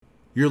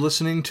You're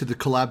listening to the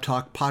Collab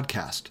Talk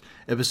podcast,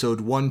 episode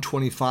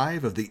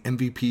 125 of the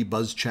MVP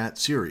BuzzChat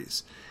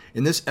series.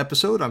 In this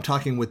episode, I'm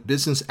talking with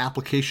Business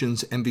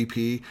Applications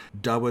MVP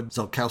Dawid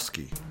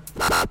Ziolkowski.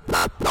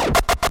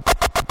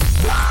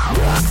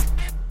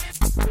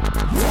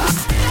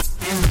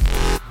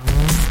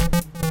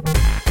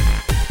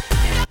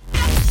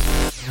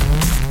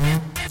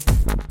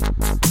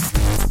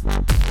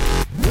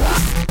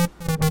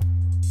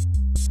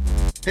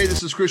 Hey,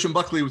 this is Christian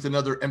Buckley with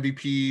another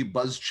MVP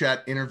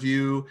BuzzChat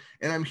interview,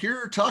 and I'm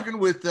here talking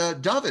with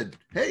Dawid.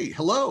 Hey,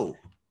 hello.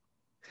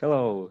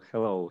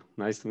 Hello.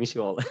 Nice to meet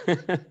you all.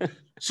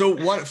 So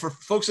for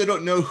folks that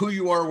don't know who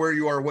you are, where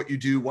you are, what you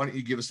do, why don't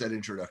you give us that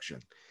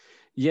introduction?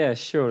 Yeah,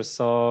 sure.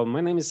 So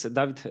my name is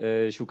Dawid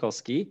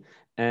Ziolkowski,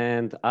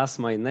 and as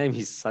my name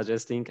is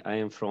suggesting, I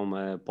am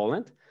from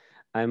Poland.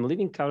 I'm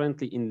living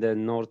currently in the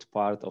north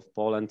part of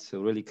Poland, so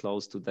really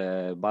close to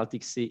the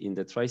Baltic Sea in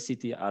the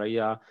Tri-City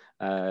area,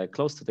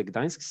 close to the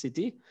Gdańsk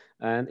city.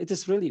 And it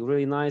is really,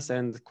 really nice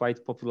and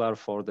quite popular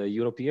for the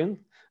European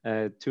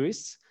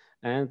tourists.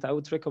 And I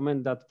would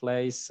recommend that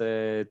place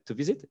to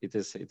visit. It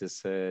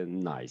is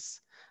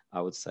nice,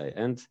 I would say.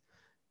 And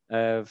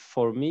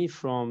for me,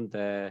 from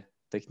the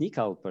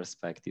technical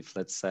perspective,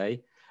 let's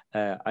say,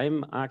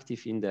 I'm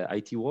active in the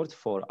IT world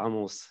for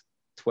almost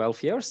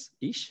 12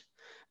 years-ish.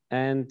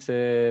 And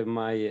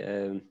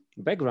my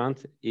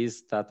background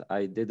is that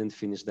I didn't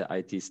finish the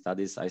IT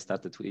studies. I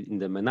started in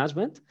the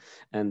management.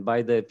 And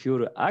by the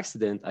pure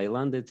accident, I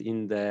landed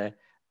in the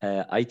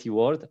IT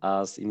world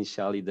as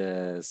initially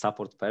the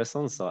support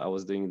person. So I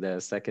was doing the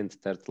second,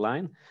 third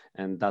line.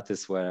 And that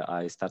is where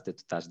I started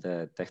to touch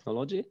the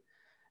technology.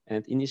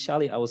 And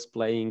initially I was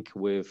playing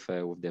with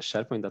the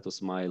SharePoint. That was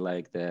my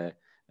the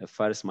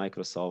first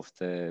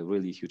Microsoft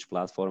really huge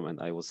platform.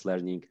 And I was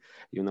learning,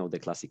 the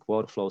classic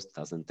workflows,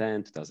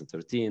 2010,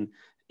 2013,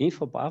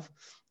 InfoPath.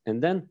 And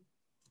then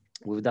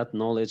with that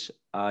knowledge,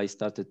 I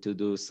started to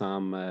do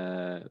some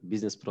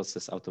business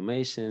process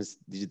automations,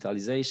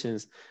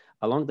 digitalizations.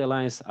 Along the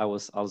lines, I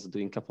was also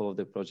doing a couple of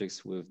the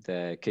projects with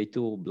the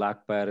K2,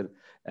 Blackbird,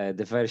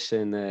 the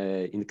version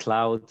in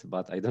cloud,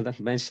 but I don't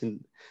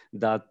mention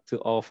that too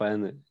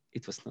often.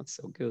 It was not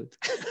so good.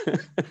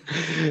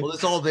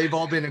 Well, they've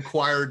all been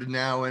acquired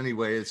now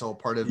anyway. It's all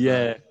part of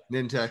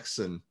Nintex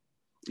and.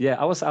 Yeah,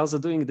 I was also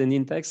doing the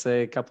Nintex,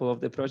 a couple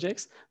of the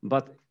projects,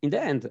 but in the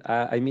end,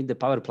 I made the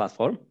Power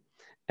Platform.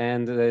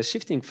 And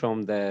shifting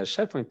from the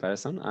SharePoint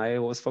person, I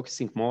was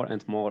focusing more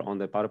and more on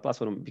the Power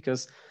Platform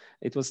because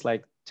it was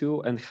like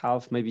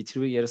 2.5, maybe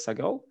 3 years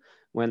ago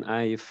when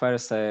I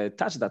first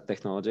touched that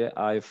technology.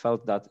 I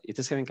felt that it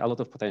is having a lot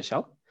of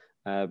potential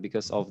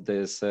because of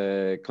this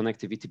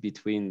connectivity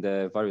between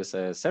the various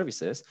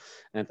services.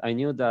 And I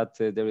knew that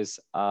there is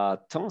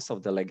tons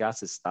of the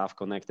legacy stuff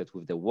connected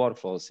with the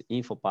workflows,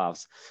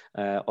 InfoPaths,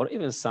 or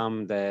even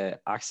some the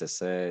access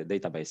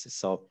databases.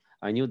 So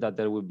I knew that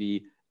there would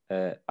be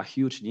a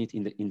huge need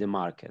in the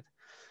market.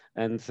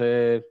 And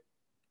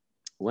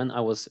when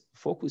I was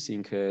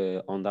focusing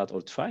on that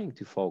or trying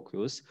to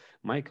focus,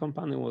 my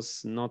company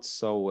was not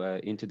so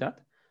into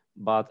that,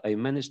 but I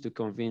managed to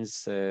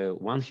convince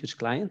one huge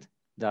client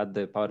that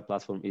the Power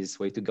Platform is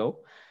way to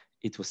go.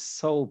 It was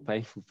so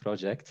painful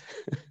project,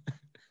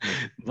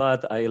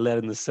 but I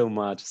learned so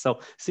much. So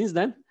since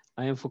then,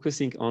 I am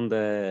focusing on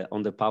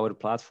the Power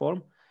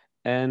Platform.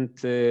 And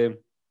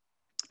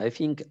I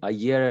think a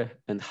year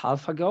and a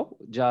half ago,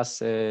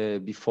 just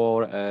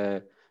before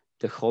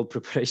the whole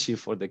preparation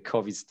for the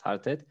COVID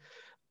started,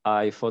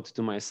 I thought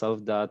to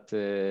myself that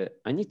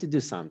I need to do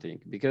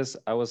something because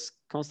I was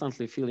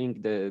constantly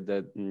feeling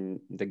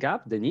the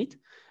gap, the need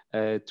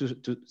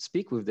to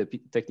speak with the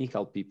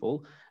technical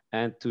people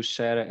and to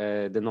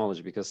share the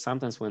knowledge. Because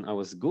sometimes when I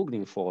was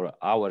Googling for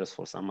hours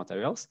for some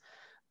materials,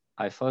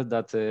 I felt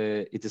that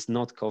it is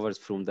not covered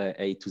from the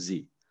A to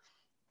Z.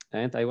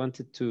 And I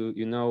wanted to,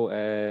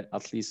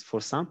 at least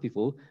for some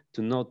people,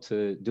 to not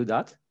do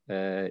that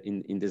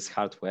in this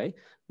hard way,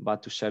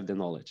 but to share the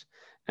knowledge.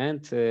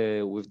 And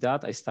with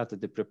that, I started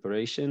the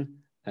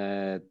preparation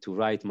to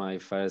write my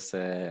first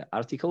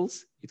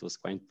articles. It was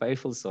quite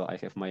painful, so I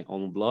have my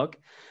own blog.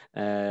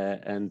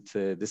 And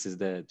this is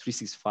the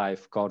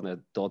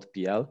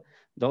 365corner.pl.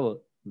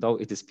 Though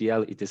it is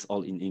PL, it is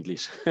all in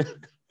English.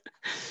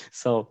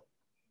 So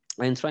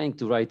I'm trying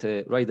to write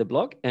the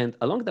blog, and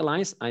along the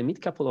lines, I meet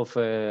a couple of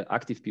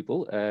active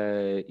people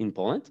in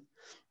Poland,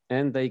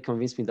 and they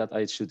convinced me that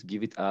I should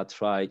give it a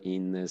try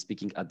in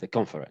speaking at the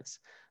conference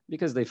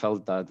because they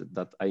felt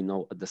that I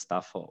know the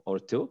stuff or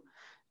two.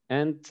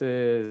 And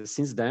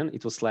since then,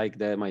 it was like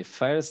my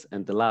first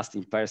and the last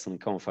in-person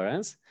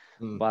conference.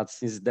 But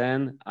since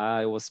then,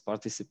 I was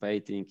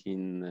participating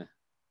in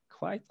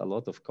quite a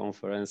lot of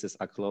conferences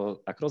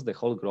across the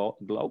whole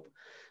globe.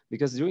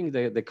 Because during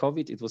the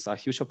COVID, it was a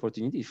huge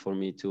opportunity for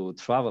me to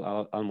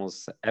travel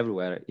almost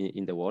everywhere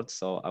in the world.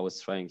 So I was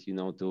trying,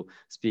 to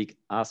speak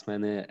as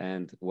many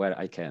and where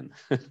I can.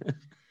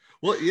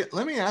 Well, yeah,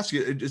 let me ask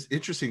you, just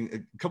interesting, a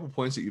couple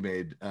points that you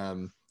made.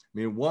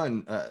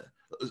 One,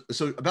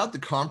 so about the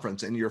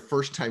conference and your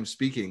first time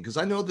speaking, because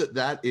I know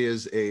that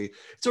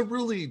it's a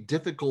really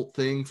difficult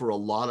thing for a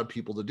lot of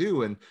people to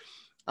do. And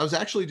I was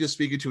actually just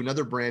speaking to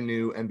another brand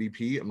new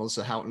MVP,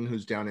 Melissa Houghton,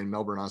 who's down in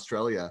Melbourne,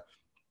 Australia,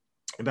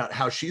 about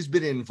how she's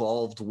been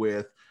involved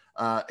with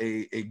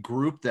a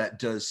group that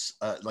does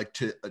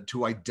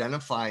to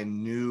identify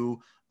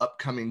new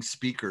upcoming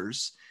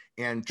speakers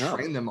and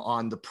train them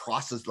on the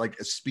process, like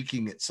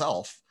speaking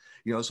itself,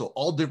 so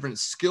all different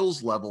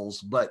skills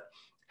levels, but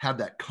have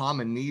that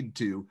common need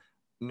to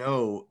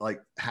know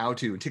like how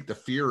to take the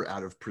fear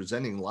out of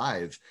presenting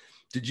live.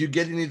 Did you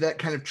get any of that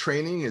kind of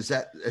training?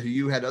 Have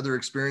you had other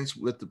experience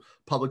with the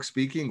public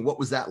speaking? What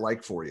was that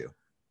like for you?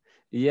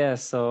 Yeah,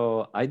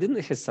 so I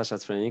didn't have such a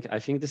training. I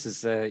think this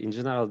is in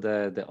general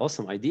the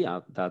awesome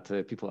idea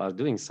that people are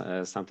doing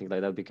something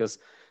like that, because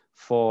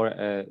for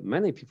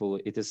many people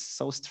it is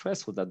so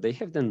stressful that they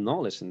have the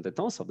knowledge and the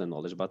tons of the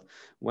knowledge, but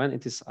when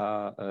it is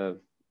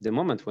the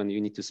moment when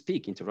you need to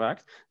speak,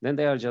 interact, then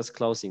they are just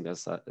closing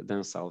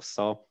themselves.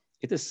 So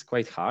it is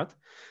quite hard,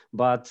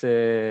 but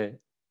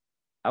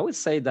I would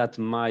say that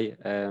my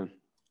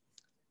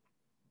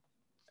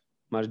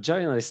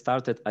journey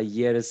started a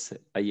years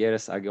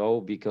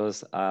ago,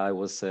 because I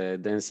was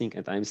dancing,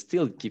 and I'm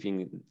still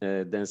keeping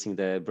dancing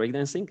the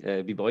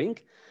breakdancing, b-boying.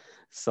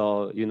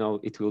 So,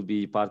 it will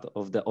be part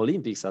of the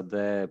Olympics at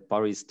the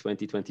Paris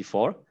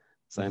 2024.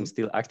 So I'm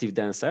still active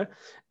dancer.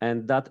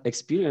 And that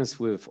experience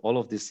with all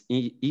of these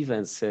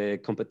events,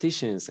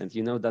 competitions, and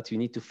that you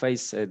need to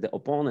face the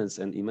opponents.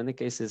 And in many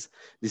cases,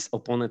 this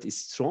opponent is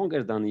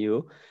stronger than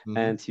you.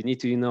 And you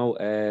need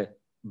to,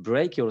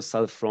 break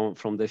yourself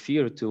from the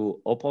fear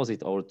to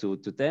opposite or to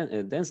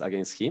dance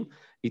against him.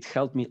 It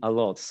helped me a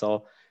lot.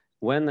 So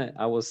when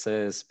I was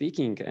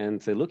speaking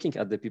and looking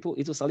at the people,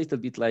 it was a little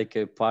bit like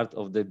a part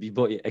of the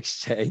b-boy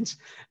exchange.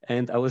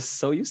 And I was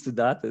so used to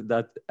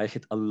that I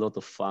had a lot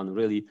of fun,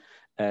 really.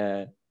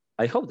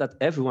 I hope that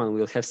everyone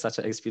will have such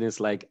an experience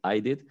like I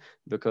did,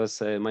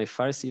 because my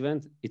first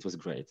event, it was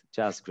great,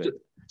 just great.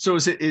 So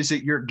is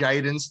it your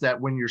guidance that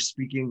when you're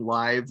speaking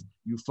live,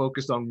 you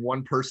focus on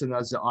one person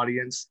as the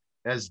audience,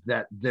 as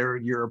that they're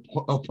your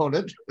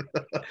opponent?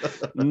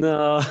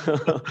 No,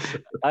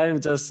 I'm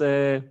just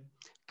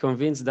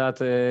convinced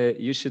that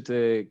you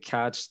should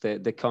catch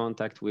the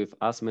contact with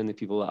as many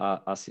people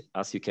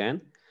as you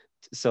can,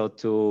 so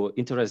to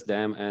interest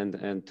them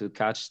and to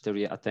catch their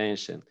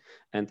attention.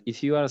 And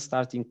if you are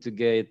starting to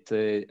get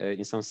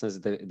in some sense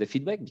the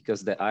feedback,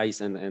 because the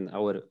eyes and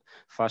our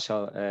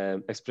facial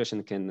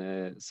expression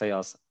can say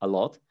us a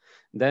lot,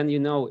 then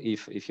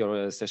if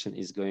your session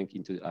is going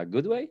into a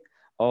good way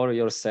or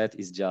your set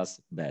is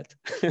just bad.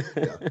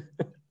 Yeah.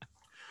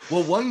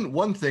 Well,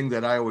 one thing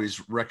that I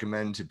always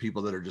recommend to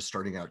people that are just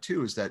starting out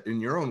too is that in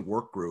your own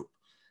work group,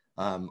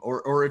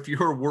 or if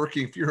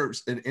you're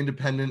an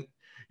independent,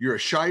 you're a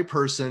shy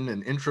person,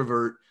 an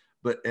introvert,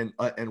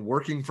 and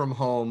working from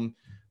home,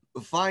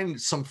 find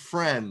some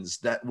friends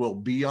that will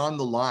be on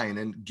the line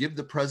and give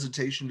the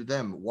presentation to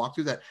them, walk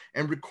through that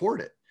and record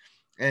it,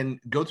 and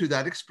go through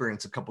that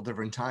experience a couple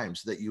different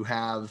times, so that you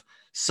have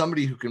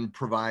somebody who can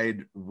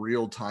provide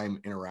real-time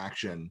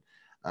interaction.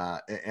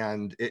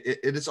 And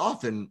it is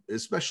often,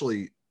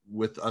 especially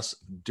with us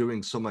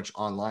doing so much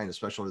online,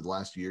 especially the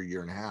last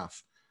year and a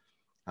half,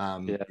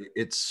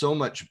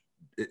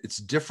 it's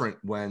different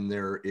when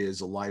there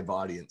is a live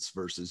audience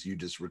versus you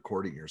just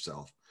recording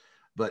yourself.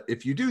 But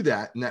if you do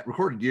that and that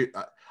recorded,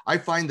 I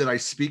find that I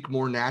speak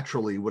more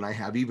naturally when I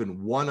have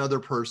even one other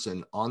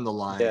person on the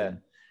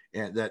line,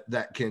 and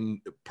that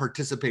can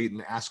participate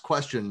and ask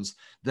questions,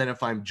 than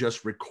if I'm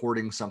just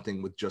recording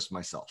something with just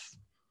myself.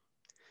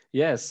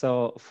 Yeah,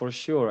 so for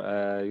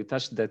sure, you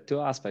touched the two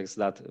aspects.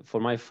 That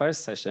for my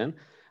first session,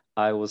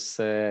 I was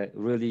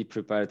really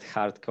prepared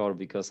hardcore,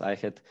 because I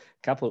had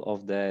a couple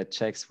of the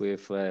checks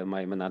with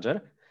my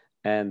manager,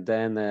 and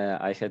then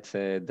I had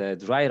the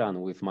dry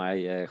run with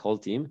my whole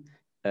team.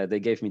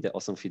 They gave me the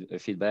awesome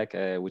feedback,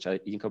 which I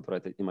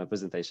incorporated in my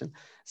presentation.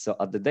 So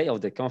at the day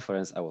of the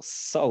conference, I was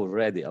so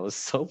ready. I was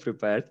so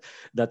prepared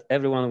that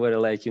everyone were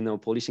like,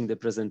 polishing the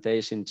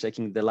presentation,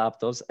 checking the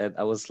laptops. And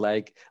I was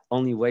like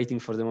only waiting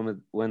for the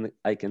moment when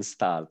I can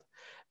start.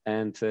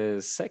 And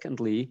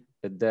secondly,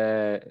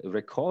 the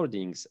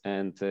recordings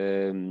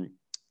and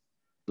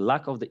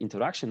lack of the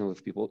interaction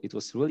with people, it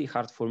was really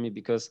hard for me,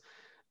 because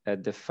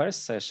at the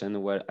first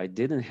session where I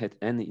didn't have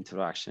any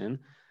interaction,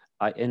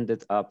 I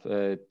ended up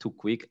too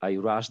quick. I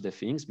rushed the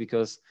things,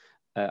 because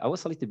I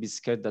was a little bit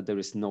scared that there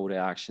is no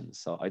reaction.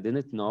 So I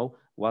didn't know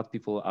what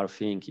people are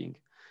thinking.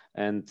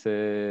 And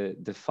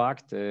the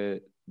fact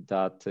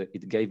that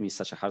it gave me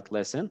such a hard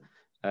lesson,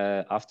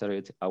 after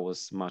it, I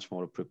was much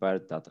more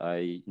prepared, that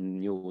I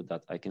knew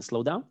that I can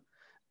slow down,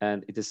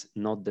 and it is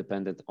not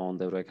dependent on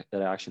the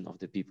reaction of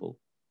the people.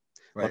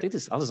 Right. But it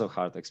is also a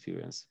hard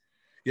experience.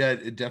 Yeah,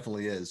 it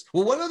definitely is.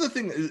 Well, one other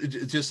thing,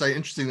 it's just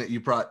interesting that you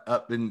brought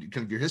up in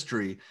kind of your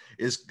history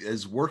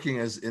is working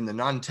as in the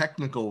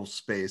non-technical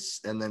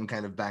space and then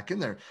kind of back in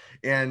there.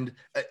 And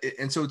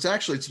so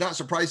it's not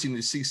surprising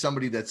to see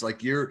somebody that's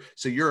like you're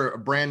a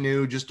brand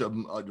new, just a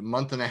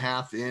month and a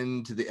half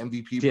into the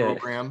MVP Yeah.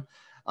 program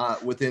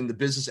within the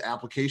business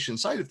application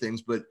side of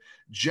things. But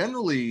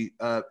generally,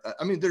 I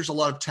mean, there's a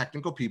lot of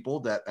technical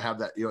people that have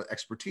that,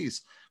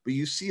 expertise, but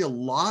you see a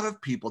lot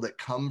of people that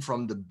come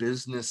from the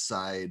business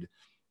side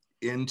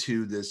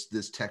into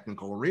this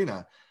technical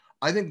arena.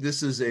 I think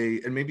this is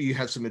and maybe you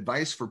have some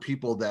advice for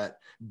people that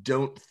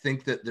don't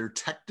think that they're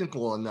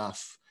technical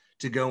enough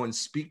to go and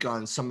speak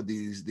on some of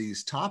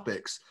these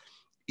topics,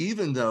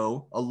 even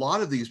though a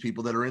lot of these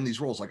people that are in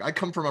these roles, like I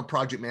come from a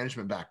project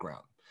management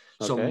background.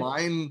 So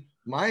Okay.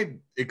 my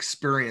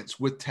experience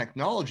with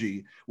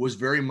technology was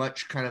very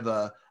much kind of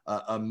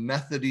a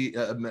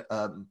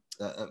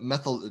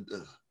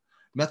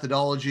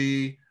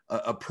methodology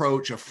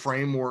approach, a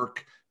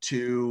framework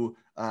to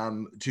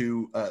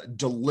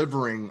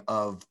delivering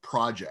of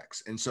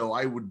projects. And so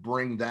I would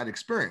bring that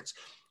experience,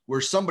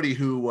 where somebody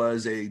who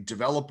was a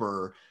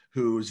developer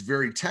who's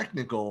very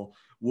technical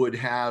would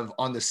have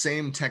on the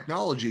same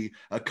technology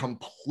a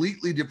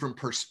completely different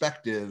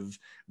perspective,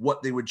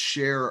 what they would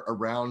share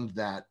around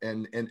that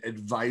and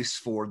advice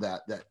for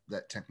that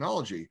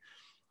technology.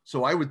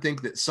 So I would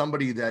think that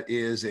somebody that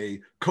is a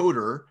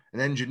coder, an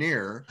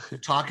engineer,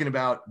 talking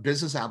about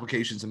business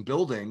applications and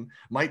building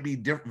might be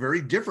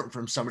very different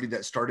from somebody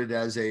that started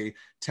as a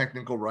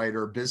technical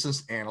writer,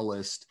 business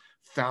analyst,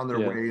 found their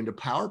Yeah. way into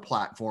Power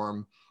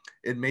Platform.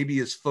 It maybe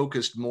is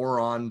focused more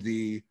on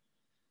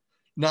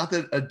not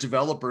that a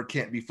developer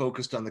can't be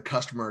focused on the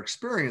customer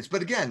experience,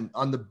 but again,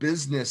 on the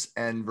business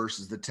end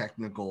versus the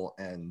technical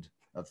end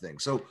of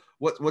things. So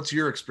what's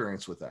your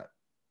experience with that?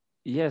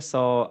 Yeah,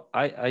 so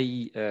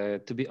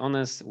to be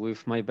honest,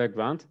 with my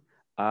background,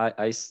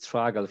 I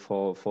struggled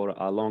for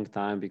a long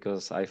time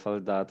because I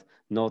felt that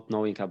not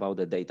knowing about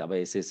the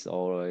databases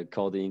or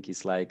coding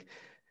is like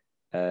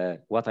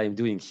what I'm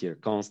doing here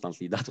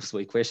constantly. That was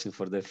my question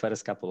for the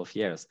first couple of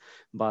years.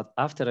 But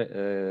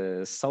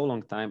after so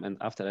long time and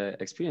after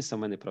experiencing so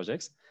many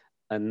projects,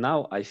 and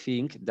now I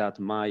think that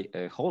my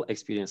whole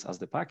experience as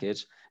the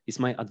package is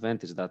my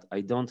advantage, that I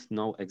don't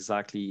know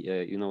exactly,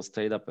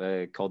 straight up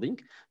coding,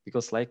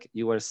 because like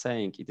you were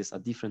saying, it is a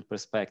different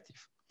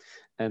perspective.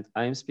 And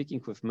I'm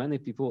speaking with many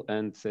people,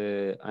 and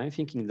I'm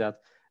thinking that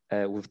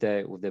with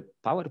the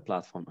Power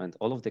Platform and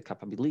all of the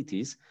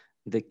capabilities,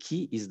 the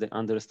key is the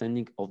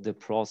understanding of the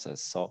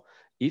process. So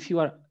if you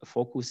are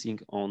focusing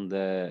on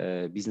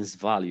the business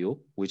value,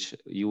 which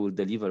you will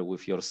deliver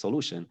with your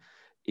solution,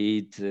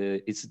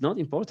 it's not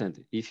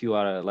important if you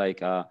are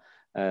like a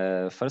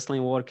first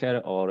line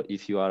worker, or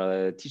if you are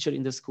a teacher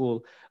in the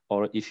school,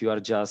 or if you are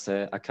just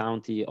a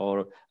county,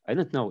 or I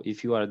don't know,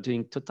 if you are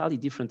doing totally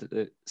different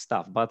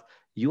stuff, but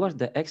you are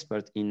the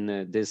expert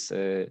in this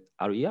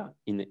area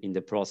in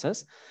the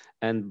process.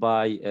 And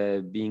by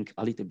being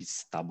a little bit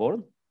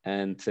stubborn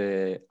and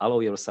allow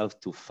yourself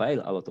to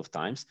fail a lot of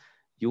times,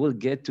 you will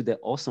get to the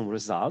awesome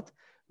result,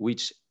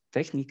 which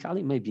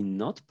technically maybe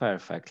not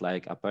perfect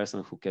like a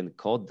person who can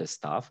code the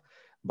stuff,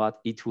 but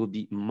it will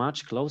be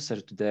much closer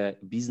to the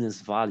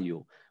business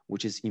value,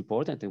 which is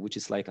important and which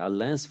is like a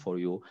lens for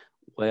you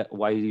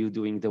while you're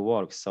doing the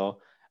work.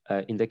 So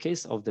in the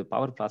case of the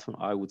Power Platform,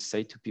 I would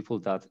say to people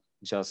that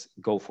just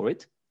go for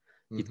it.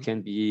 It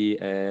can be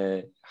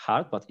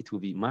hard, but it will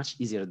be much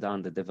easier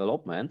than the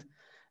development.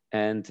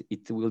 And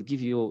it will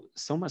give you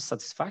so much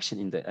satisfaction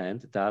in the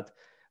end that,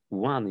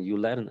 one, you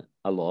learn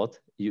a lot,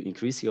 you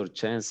increase your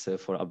chance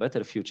for a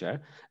better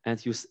future,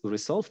 and you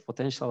resolve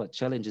potential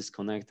challenges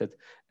connected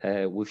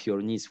with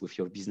your needs, with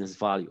your business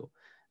value.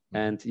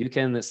 And you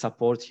can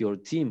support your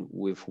team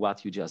with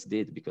what you just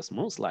did, because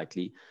most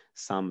likely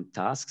some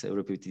tasks,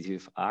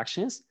 repetitive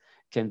actions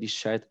can be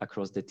shared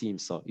across the team.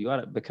 So you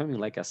are becoming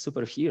like a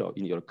superhero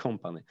in your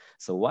company.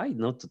 So why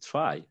not to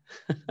try?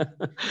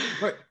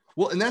 Right.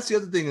 Well, and that's the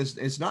other thing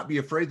is not be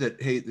afraid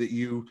that, hey,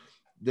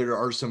 there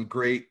are some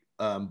great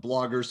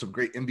bloggers, some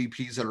great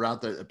MVPs that are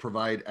out there that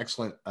provide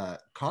excellent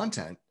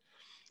content.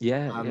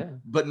 Yeah.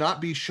 But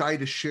not be shy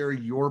to share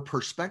your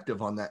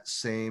perspective on that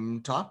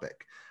same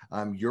topic,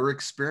 your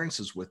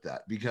experiences with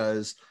that,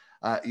 because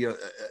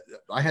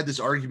I had this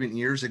argument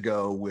years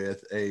ago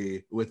with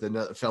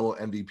another fellow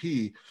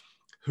MVP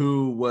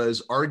who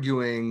was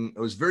arguing, it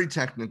was very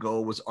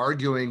technical, was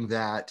arguing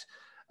that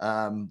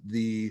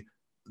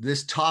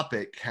this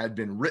topic had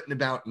been written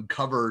about and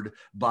covered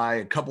by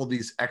a couple of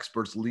these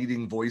experts,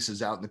 leading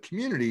voices out in the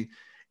community,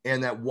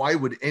 and that why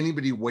would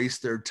anybody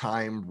waste their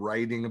time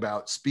writing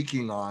about,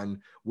 speaking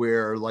on,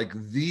 where like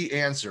the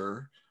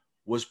answer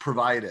was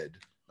provided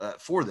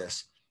for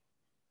this.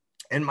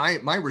 And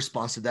my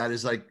response to that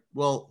is like,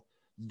 well,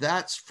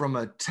 that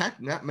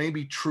may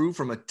be true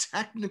from a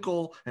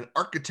technical and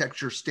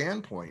architecture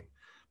standpoint,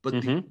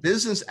 but the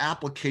business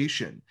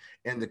application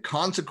and the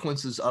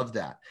consequences of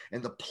that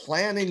and the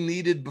planning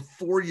needed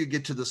before you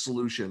get to the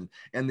solution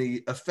and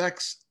the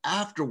effects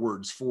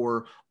afterwards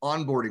for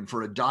onboarding,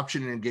 for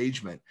adoption and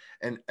engagement,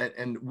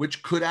 and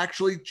which could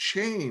actually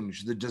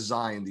change the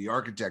design, the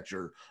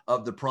architecture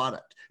of the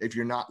product if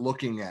you're not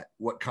looking at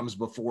what comes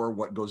before,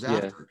 what goes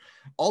after,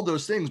 all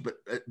those things, but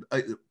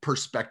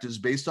perspectives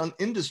based on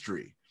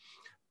industry,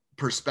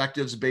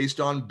 perspectives based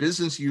on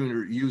business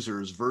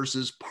users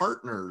versus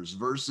partners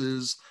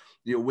versus,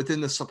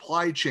 within the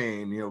supply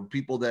chain,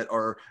 people that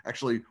are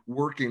actually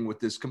working with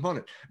this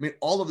component. I mean,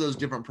 all of those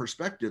different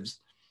perspectives,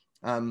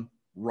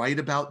 write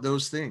about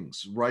those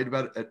things, write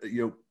about,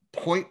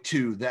 point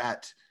to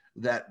that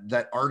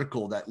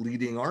article, that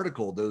leading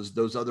article,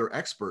 those other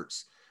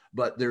experts,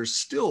 but there's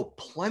still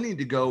plenty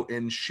to go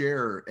and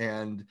share.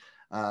 And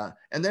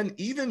then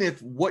even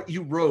if what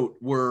you wrote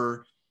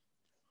were,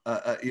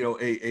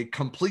 a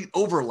complete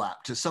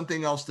overlap to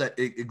something else that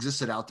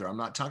existed out there. I'm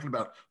not talking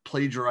about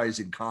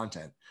plagiarizing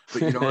content,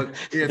 but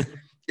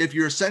if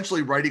you're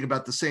essentially writing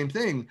about the same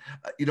thing,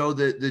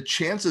 the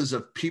chances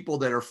of people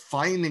that are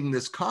finding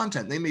this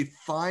content, they may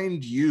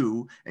find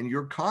you and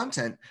your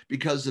content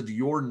because of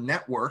your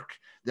network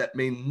that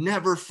may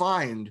never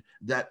find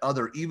that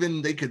other.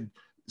 Even they could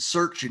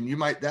search and you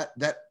might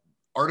that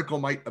article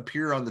might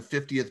appear on the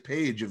 50th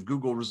page of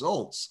Google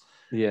results.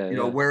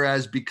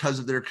 Whereas because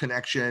of their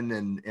connection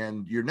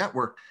and your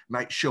network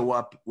might show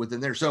up within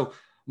there. So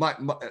my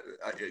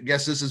I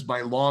guess this is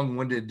my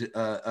long-winded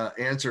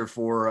answer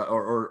for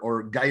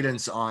or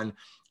guidance on,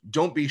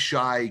 don't be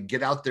shy,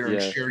 get out there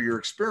and share your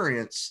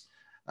experience.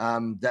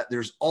 That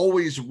there's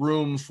always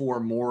room for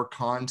more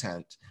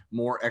content,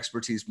 more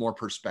expertise, more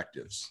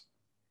perspectives.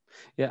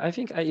 Yeah, I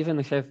think I even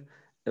have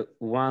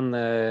one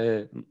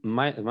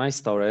my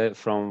story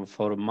from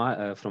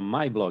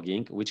my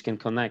blogging, which can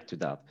connect to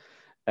that.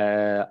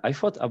 I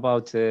thought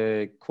about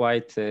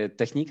quite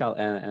technical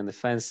and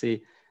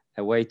fancy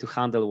way to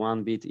handle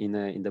one bit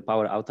in the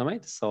Power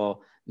Automate.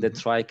 So the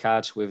try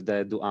catch with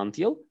the do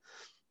until.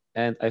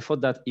 And I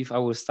thought that if I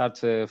will start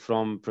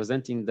from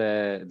presenting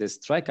this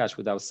try catch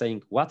without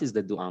saying what is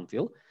the do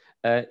until,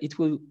 it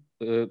will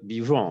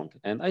be wrong.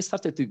 And I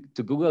started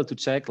to Google to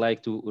check,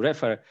 like to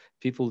refer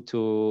people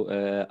to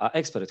an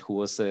expert who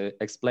was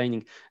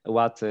explaining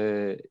what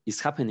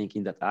is happening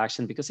in that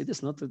action, because it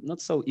is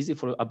not so easy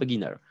for a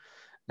beginner.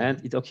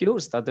 And it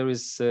occurs that there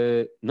is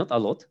not a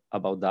lot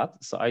about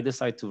that. So I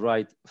decided to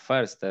write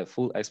first a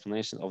full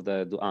explanation of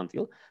the do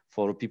until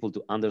for people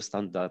to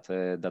understand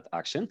that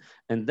action,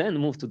 and then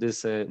move to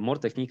this more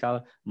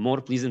technical,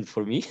 more pleasant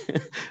for me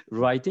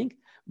writing.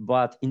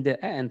 But in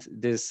the end,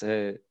 this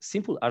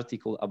simple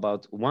article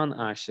about one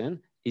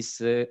action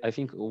is, I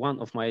think, one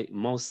of my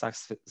most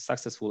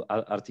successful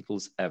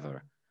articles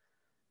ever.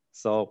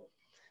 So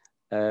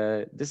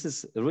this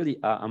is really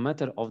a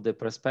matter of the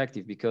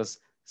perspective, because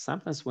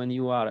sometimes when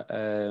you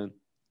are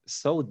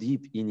so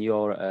deep in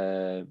your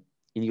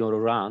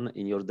run,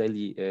 in your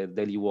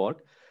daily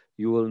work,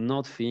 you will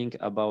not think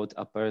about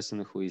a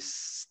person who is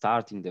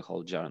starting the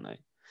whole journey.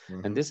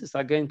 And this is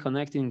again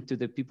connecting to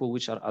the people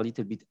which are a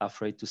little bit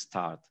afraid to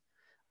start.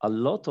 A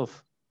lot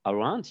of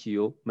around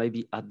you may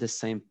be at the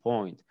same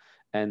point,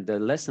 and the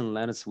lesson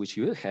learned which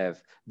you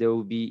have, they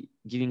will be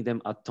giving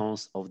them a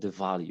tons of the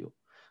value.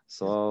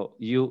 So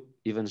you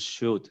even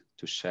should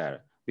to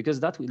share, because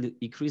that will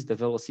increase the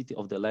velocity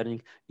of the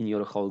learning in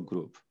your whole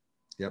group.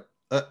 Yep.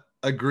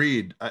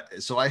 Agreed.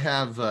 So I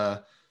have,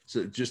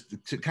 so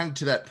just to kind of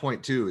to that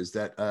point too, is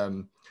that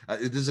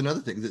there's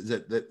another thing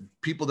that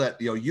people that,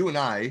 you and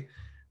I,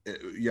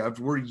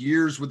 we're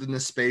years within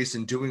this space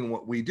and doing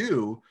what we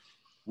do,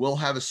 we'll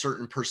have a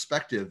certain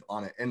perspective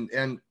on it.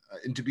 And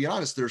to be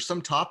honest, there's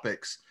some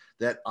topics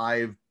that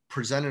I've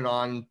presented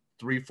on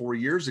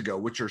 3-4 years ago,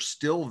 which are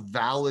still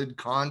valid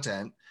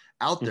content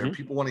out there.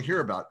 People want to hear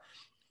about.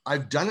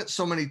 I've done it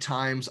so many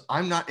times,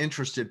 I'm not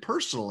interested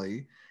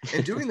personally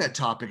in doing that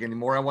topic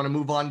anymore. I want to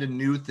move on to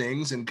new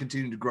things and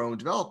continue to grow and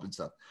develop and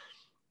stuff,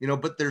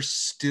 but there's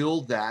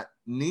still that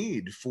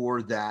need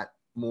for that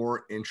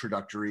more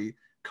introductory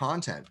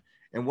content.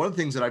 And one of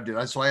the things that I've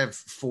done, so I have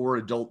 4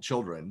 adult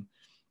children,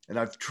 and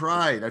I've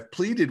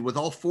pleaded with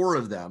all 4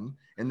 of them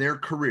in their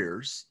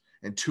careers,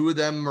 and 2 of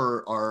them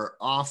are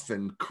off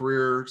in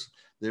careers.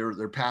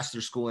 They're past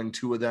their schooling.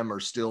 2 of them are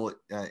still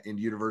in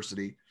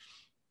university.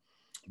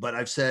 But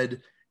I've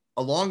said,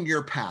 along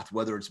your path,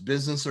 whether it's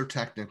business or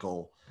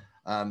technical,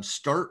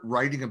 start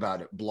writing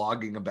about it,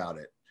 blogging about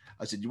it.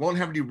 I said, you won't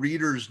have any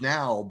readers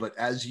now, but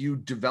as you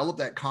develop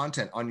that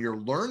content on your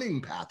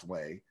learning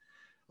pathway,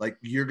 like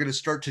you're going to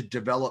start to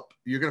develop,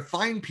 you're going to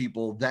find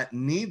people that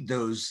need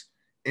those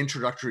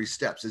introductory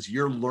steps as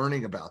you're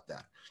learning about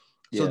that.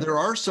 So there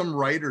are some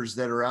writers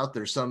that are out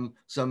there, some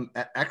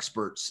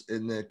experts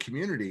in the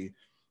community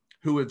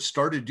who have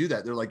started to do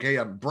that. They're like, hey,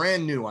 I'm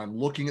brand new. I'm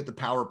looking at the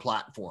Power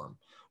Platform.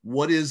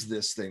 What is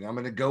this thing? I'm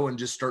going to go and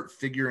just start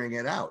figuring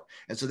it out.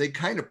 And so they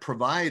kind of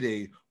provide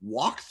a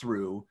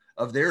walkthrough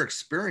of their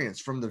experience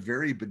from the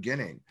very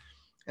beginning.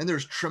 And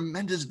there's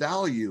tremendous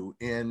value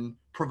in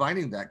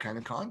providing that kind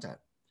of content.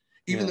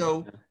 even Yeah.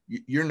 though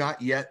you're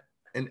not yet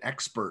an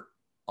expert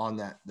on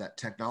that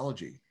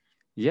technology.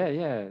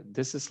 Yeah.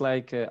 This is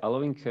like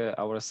allowing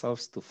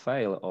ourselves to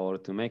fail or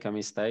to make a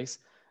mistakes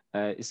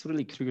is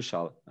really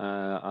crucial.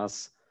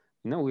 As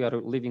you know, we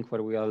are living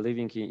where we are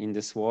living in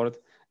this world.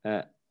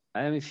 Uh,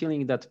 I am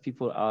feeling that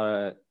people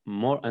are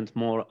more and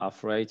more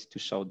afraid to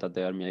show that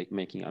they are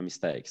making a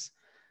mistakes,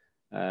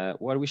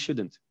 where we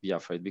shouldn't be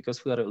afraid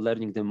because we are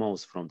learning the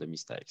most from the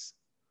mistakes.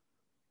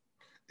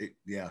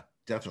 Yeah,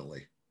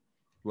 definitely.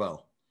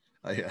 Well,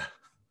 I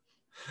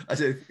I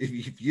said,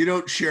 if you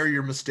don't share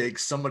your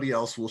mistakes, somebody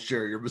else will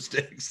share your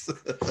mistakes.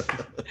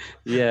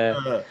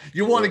 Yeah.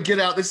 You want to get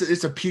out.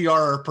 It's a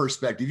PR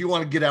perspective. You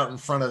want to get out in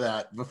front of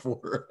that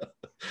before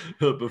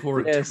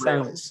before it Yeah.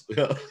 derails.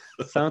 Yeah.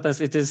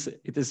 Sometimes it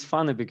is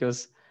funny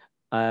because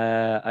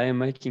I am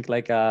making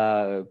like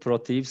a pro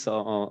tips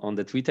on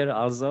the Twitter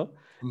also,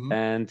 Mhm.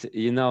 and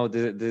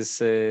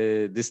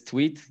this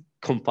tweet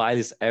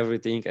compiles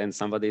everything, and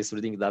somebody is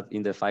reading that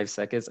in the 5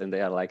 seconds, and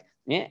they are like,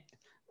 yeah,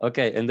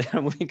 okay, and they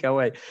are moving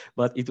away.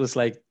 But it was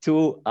like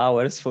 2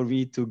 hours for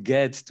me to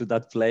get to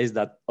that place.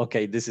 That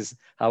okay, this is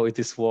how it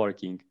is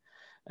working,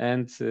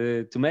 and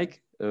to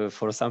make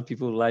for some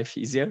people life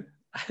easier,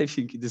 I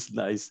think it is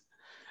nice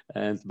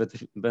and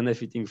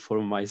benefiting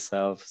for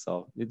myself.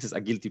 So it is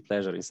a guilty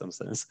pleasure in some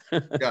sense.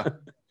 Yeah.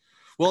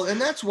 Well,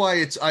 and that's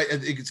why I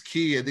think it's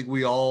key. I think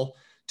we all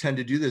tend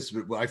to do this,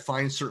 but I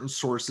find certain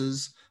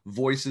sources,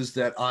 voices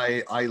that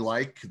I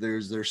like.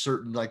 There's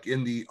certain, like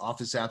in the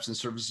office apps and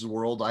services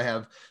world, I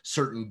have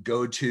certain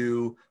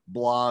go-to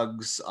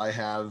blogs. I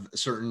have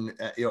certain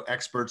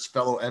experts,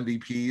 fellow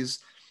MVPs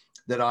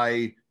that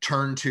I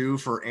turn to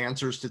for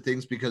answers to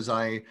things because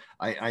I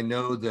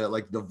know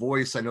the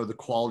voice, I know the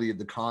quality of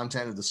the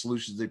content of the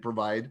solutions they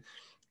provide.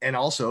 And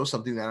also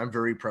something that I'm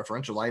very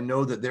preferential. I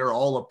know that they're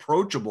all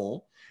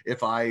approachable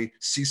if I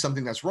see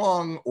something that's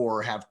wrong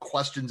or have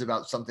questions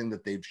about something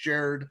that they've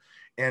shared,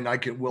 and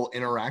will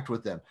interact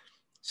with them.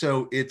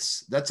 So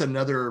that's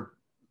another,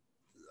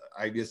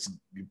 I guess,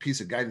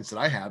 piece of guidance that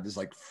I have is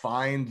like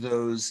find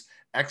those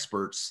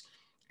experts,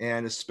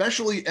 and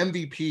especially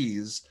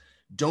MVPs.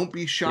 Don't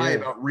be shy Yeah.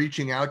 about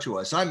reaching out to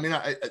us. I mean,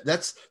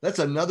 that's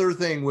another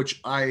thing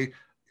which I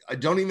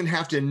don't even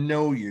have to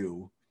know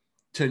you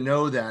to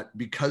know that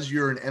because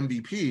you're an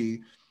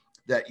MVP,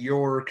 that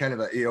you're kind of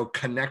a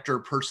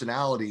connector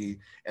personality,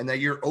 and that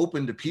you're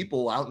open to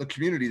people out in the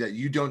community that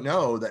you don't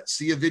know, that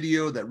see a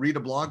video, that read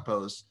a blog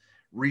post,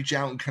 reach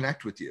out and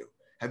connect with you.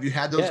 Have you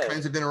had those Yeah.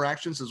 kinds of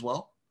interactions as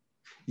well?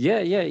 Yeah,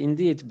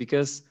 indeed.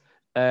 Because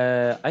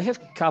I have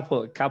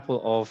couple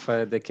of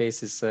the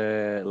cases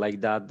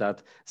like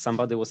that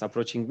somebody was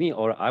approaching me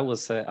or I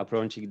was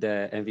approaching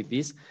the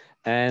MVPs,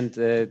 and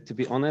to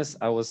be honest,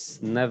 I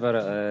was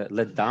never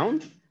let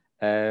down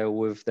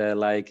with the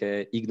like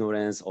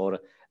ignorance or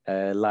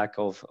lack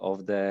of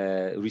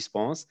the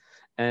response.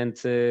 And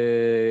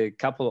a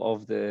couple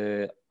of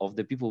the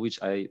people which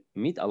I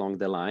meet along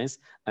the lines,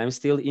 I'm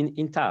still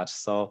in touch.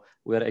 So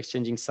we're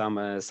exchanging some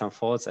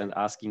thoughts and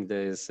asking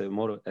this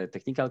more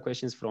technical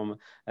questions from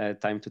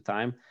time to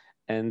time.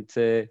 And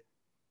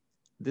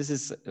this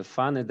is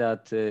funny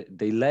that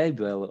the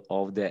label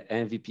of the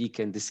MVP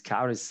can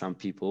discourage some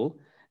people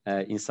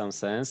in some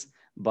sense,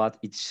 but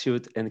it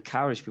should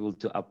encourage people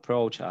to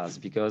approach us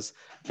because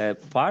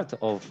part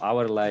of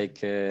our like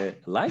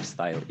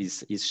lifestyle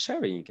is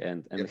sharing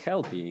and Yep.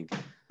 helping.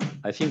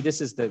 I think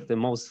this is the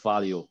most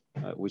value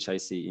which I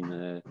see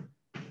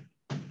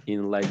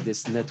in like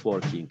this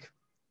networking.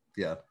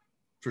 Yeah,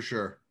 for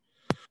sure.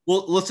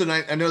 Well, listen,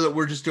 I know that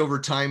we're just over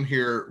time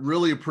here.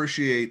 Really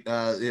appreciate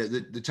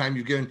the time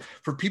you've given.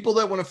 For people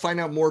that want to find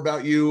out more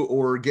about you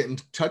or get in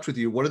touch with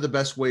you, what are the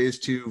best ways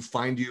to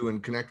find you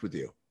and connect with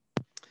you?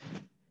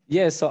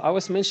 Yeah, so I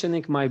was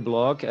mentioning my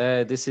blog.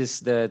 This is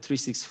the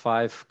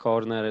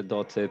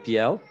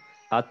 365corner.pl.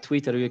 At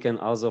Twitter, you can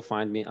also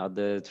find me at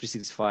the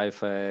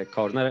 365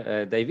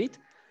 corner, David.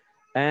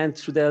 And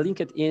through the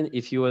LinkedIn,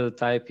 if you will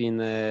type in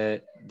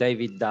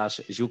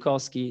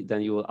David-Ziolkowski,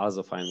 then you will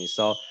also find me.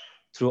 So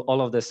through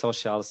all of the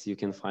socials, you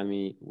can find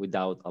me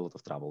without a lot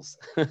of troubles.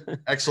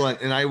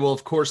 Excellent. And I will,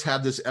 of course,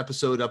 have this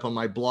episode up on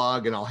my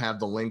blog, and I'll have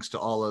the links to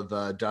all of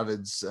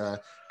David's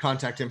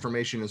contact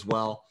information as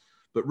well.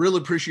 But really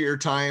appreciate your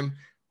time.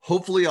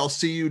 Hopefully, I'll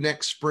see you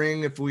next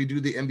spring if we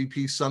do the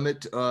MVP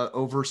Summit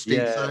over Yeah,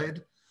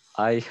 stateside.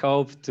 I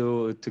hope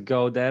to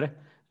go there.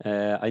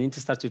 I need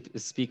to start to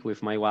speak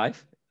with my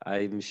wife.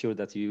 I'm sure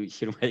that you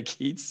hear my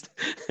kids,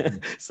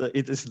 so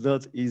it is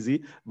not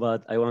easy.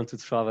 But I want to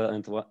travel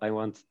and I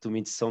want to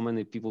meet so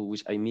many people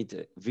which I meet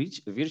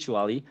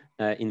virtually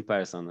in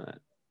person.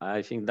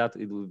 I think that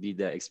it will be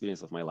the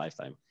experience of my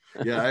lifetime.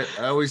 Yeah,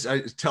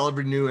 I tell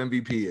every new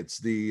MVP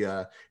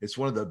it's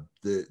one of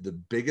the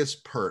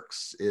biggest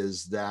perks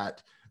is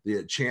that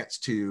the chance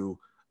to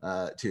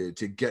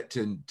get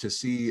to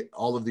see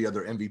all of the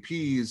other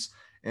MVPs,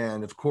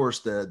 and of course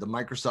the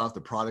Microsoft, the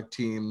product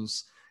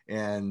teams,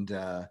 and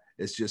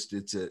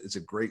it's a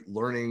great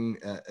learning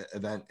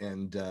event,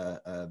 and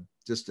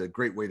just a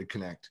great way to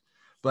connect.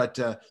 But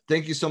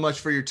thank you so much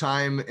for your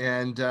time,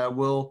 and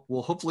we'll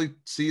hopefully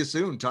see you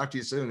soon. Talk to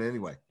you soon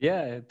anyway.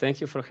 Yeah,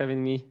 thank you for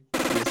having me.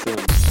 See you soon.